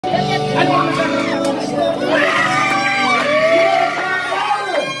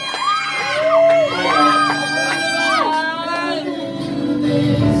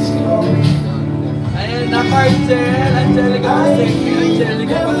CARGEL, Angelica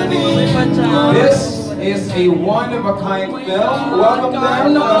Panganiban. This is a one-of-a-kind film. Welcome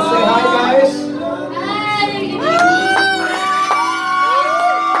them. Say hi, guys.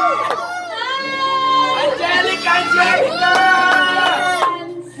 Angelica!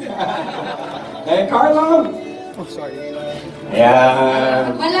 Hey, Carlo. Oh, sorry.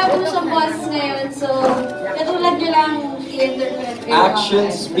 Yeah. Wala po siyang boss ngayon, so katulad nyo lang i-interpret kayo.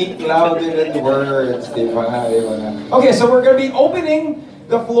 Actions speak louder than words, di ba? Okay, so we're gonna be opening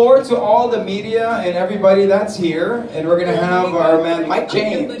the floor to all the media and everybody that's here, and we're gonna have our man Mike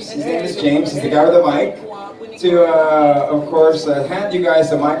James. His name is James. He's the guy with the mic. To of course hand you guys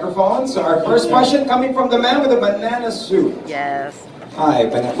the microphone. So our first question coming from the man with the banana suit. Yes. Hi,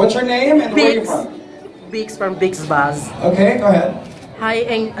 what's your name and where are you from? Byx from Byxbuzz. Okay, go ahead. Hi,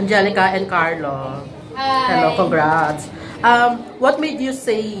 Angelica and Carlo. Hi. Hello, congrats. What made you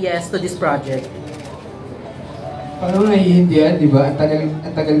say yes to this project? Parang naiintindihan, di ba? Ang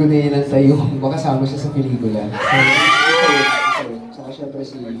tagal ko na inantay yung makasama siya sa pelikula. Saka syempre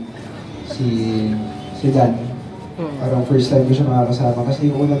si Dan. Parang first time ko siya makakasama.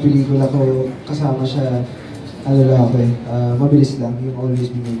 Kasi yung unang pelikula ko, kasama siya, ano lang ako eh, mabilis lang, yung Always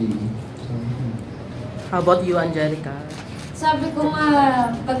Be My Baby. How about you, Angelica? Sabi ko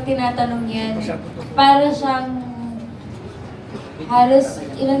nga, pag tinatanong yan, para siyang halos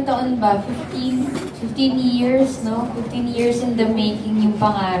ilang taon ba? 15 years, no? 15 years in the making yung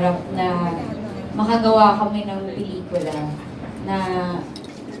pangarap na makagawa kami ng pelikula na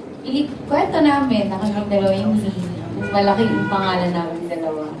kwento namin na kaming dalawa yung malaki yung pangalan namin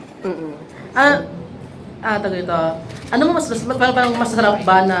dalawa. Tago ito. Ano mo parang masarap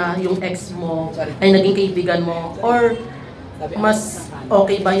ba na yung ex mo ay naging kaibigan mo? Or mas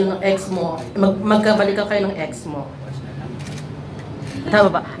okay ba yung ex mo? Magkabalikan kayo ng ex mo?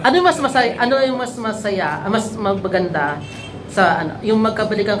 Tama ba? Ano yung mas masaya? Ano yung mas masaya? Mas maganda sa ano? Yung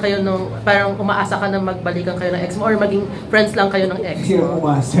magkabalikan kayo nung parang umaasa ka na magbalikan kayo ng ex mo or maging friends lang kayo ng ex mo? Hindi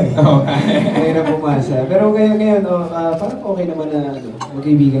umasa. Ngayon na umasa. Pero ngayon, parang okay naman na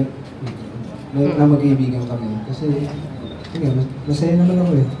magkaibigan. Na magkaibigan kami. Kasi, masaya naman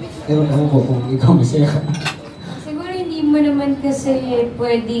ako eh. Ewan ko kung ikaw masaya ka. Siguro hindi mo naman kasi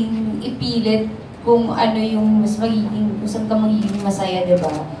pwedeng ipilit kung ano yung mas magiging, kung saan ka magiging masaya,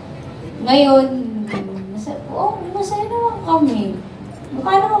 diba? Ngayon, masaya naman kami.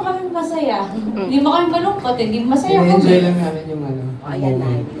 Mukha naman kami masaya. Hindi mo kami malungkot, hindi masaya kami. Enjoy lang namin yung ano. Ayan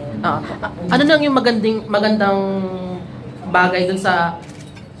na. Ano lang yung magandang bagay dun sa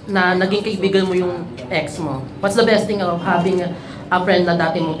na naging kaibigan mo yung ex mo? What's the best thing of having a friend na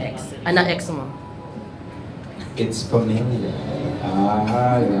dati mong ex? Na ex mo? It's familiar.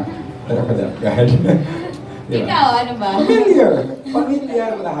 Yeah. Better for that, guys. Ikaw, ano ba?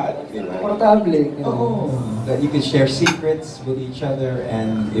 Familiar lahat. Portable. That you can share secrets with each other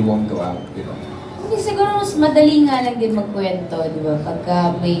and it won't go out. Hindi, siguro mas madali nga lang din magkwento, di ba?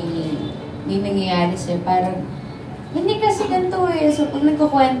 Pagka may nangyayari sa'yo, parang hindi kasi ganito eh. So, pag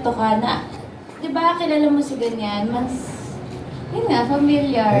nagkukwento ka na, di ba, kilala mo si ganyan, mas, yun nga,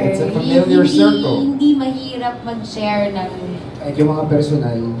 familiar. It's a familiar circle. Hindi mahirap mag-share ng Kahit yung mga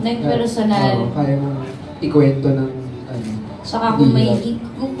personal. Kaya mong ikwento ng ano. Saka kung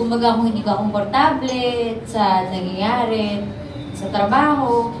hindi ka komportable sa nangyayari, sa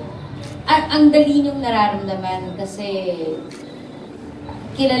trabaho, ang dali niyong nararamdaman kasi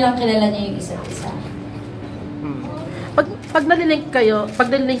kilalang-kilala niyo yung isa't isa. Pag nalilink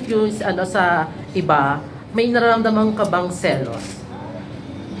yung sa iba, may nararamdaman ka bang selos?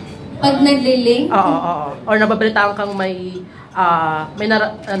 Pag nalilink? Oo. Or nababalitaan kang may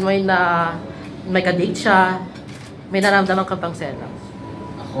ka-date siya, may nararamdaman ka bang selos?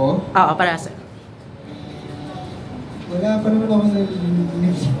 Ako? Oo, para sa. Wala pa naman ako nalilink.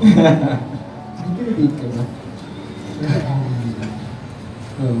 Nag-date ka ba?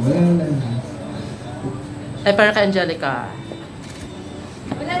 Wala. Para kay Angelica.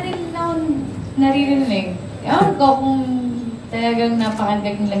 Wala din akong naririnig. Ewan ko kung talagang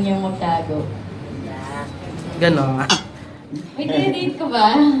napakagaling lang yung magtago. Ganon. May dinidate ka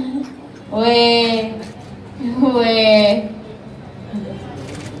ba? Uwe.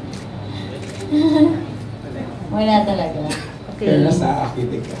 Wala talaga. Okay.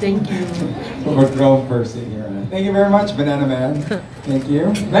 Thank you. From a grown person here. Thank you very much, Banana Man. Thank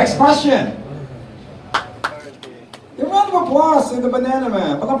you. Next question. A round of applause. Ross and the Banana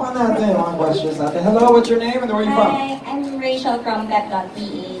Man. Palapakan natin mga questions natin. Hello, what's your name and where are you from? Hi, I'm Rachel from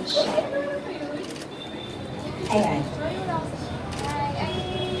Pep.ph. Ayan.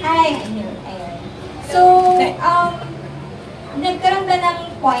 Hi, I'm here. Ayan. So, nagkaroon ka ng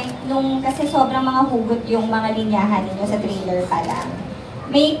point nung kasi sobrang mga hugot yung mga linyahan ninyo sa trailer pa lang.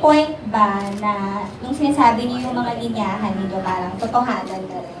 May point ba na nung sinasabi niyo yung mga linyahan ninyo parang totohanan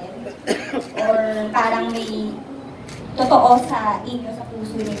na rin? Or parang may totoo sa inyo, sa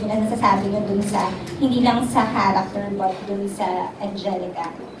puso ninyo na nasasabi nyo dun sa, hindi lang sa character, but dun sa Angelica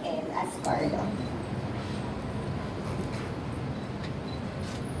and as Carlo?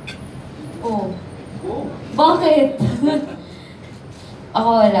 Oh. Bakit? Ako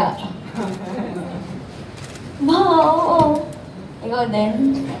wala. Oo. Ikaw din?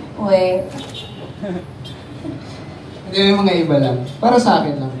 Uwe. Hindi, may mga iba lang. Para sa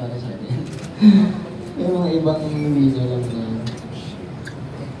akin lang, para sa akin. May mga ibang video lang na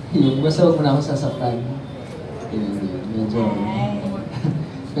yung basta huwag mo na akong sasaktan. Yun,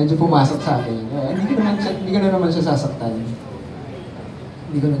 medyo pumasok sa akin. Hindi ko na naman siya sasaktan.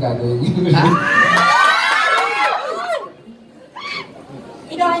 Hindi ko na gagawin yun.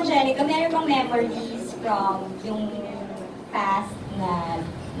 Ikaw, Angelica, meron bang memories from yung past na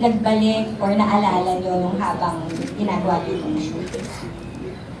nagbalik or naalala nyo nung habang ginagawa nyo yung shoot?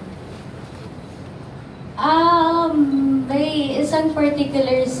 May isang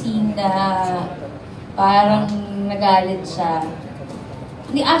particular scene na parang nagalit siya.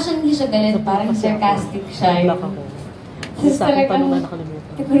 Hindi siya galit, parang sarcastic siya. Tapos talagang,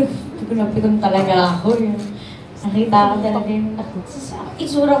 tikun talaga ako yun. Nakita ko talaga yung,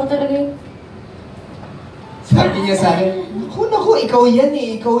 itsura ko talaga yung, Sabi niya sa akin, naku, ikaw yan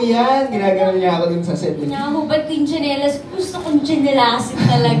eh, ikaw yan. Ginagano niya ako dun sa set. nakahubad ko yung tsinelas. Gusto kong tsinelasin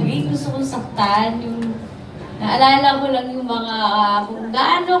talaga eh. Gusto kong saktan. Naalala ko lang yung mga kung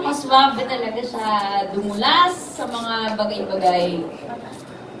gaano kaswabe talaga siya dumulas sa mga bagay-bagay.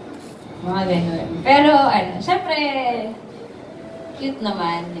 Mga ganun. Pero syempre, cute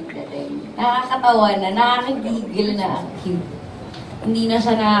naman yung dating. Nakakatawa na, nakakagigil na cute. Hindi na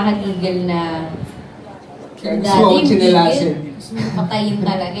siya nakakagigil na Kaya gusto akong tsinelasin. gusto mo patayin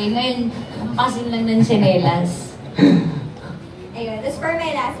talaga. Ngayon, kampasin lang ng tsinelas. Ayun, that's for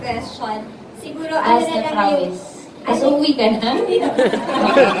my last question. Siguro, As na na lang promise. Kasi uwi ka na.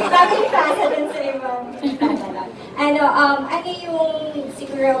 Sabi ni Pasa dun sa ibang ano yung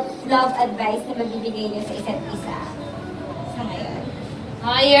siguro love advice na mabibigay niyo sa isa't isa sa ngayon?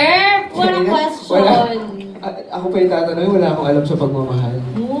 Higher! Walang question. Ako pa yung tatanungin, wala akong alam sa pagmamahal.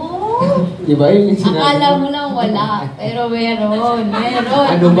 Oh, Di ba yun yung sinabi? akala mo lang wala. Pero meron.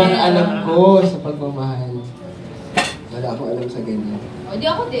 Ano bang alam ko sa pagmamahal? Wala akong alam sa ganyan. O, di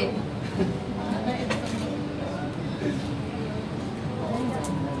ako din.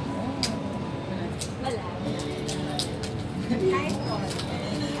 Wala.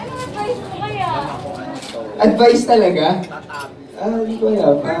 Ano advice mo kaya? Advice talaga? Hindi ko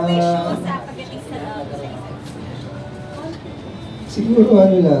alam. Or wish mo sa pagdating sa love sa isa't isa? Siguro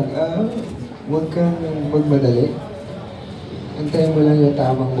ano lang, huwag kang magmadali. Antayin mo lang yung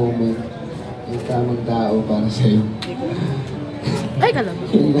tamang moment, yung tamang tao para sa'yo. Ay, kalam.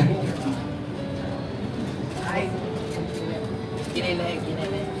 Yun lang.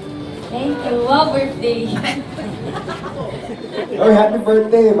 Thank you. Wow, birthday. Oh, happy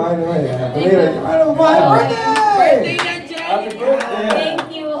birthday, by the way. Happy birthday! Happy birthday!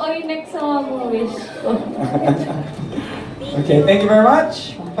 Thank you. Oy, next sa mga wish ko. Okay, thank you very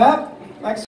much, Pep.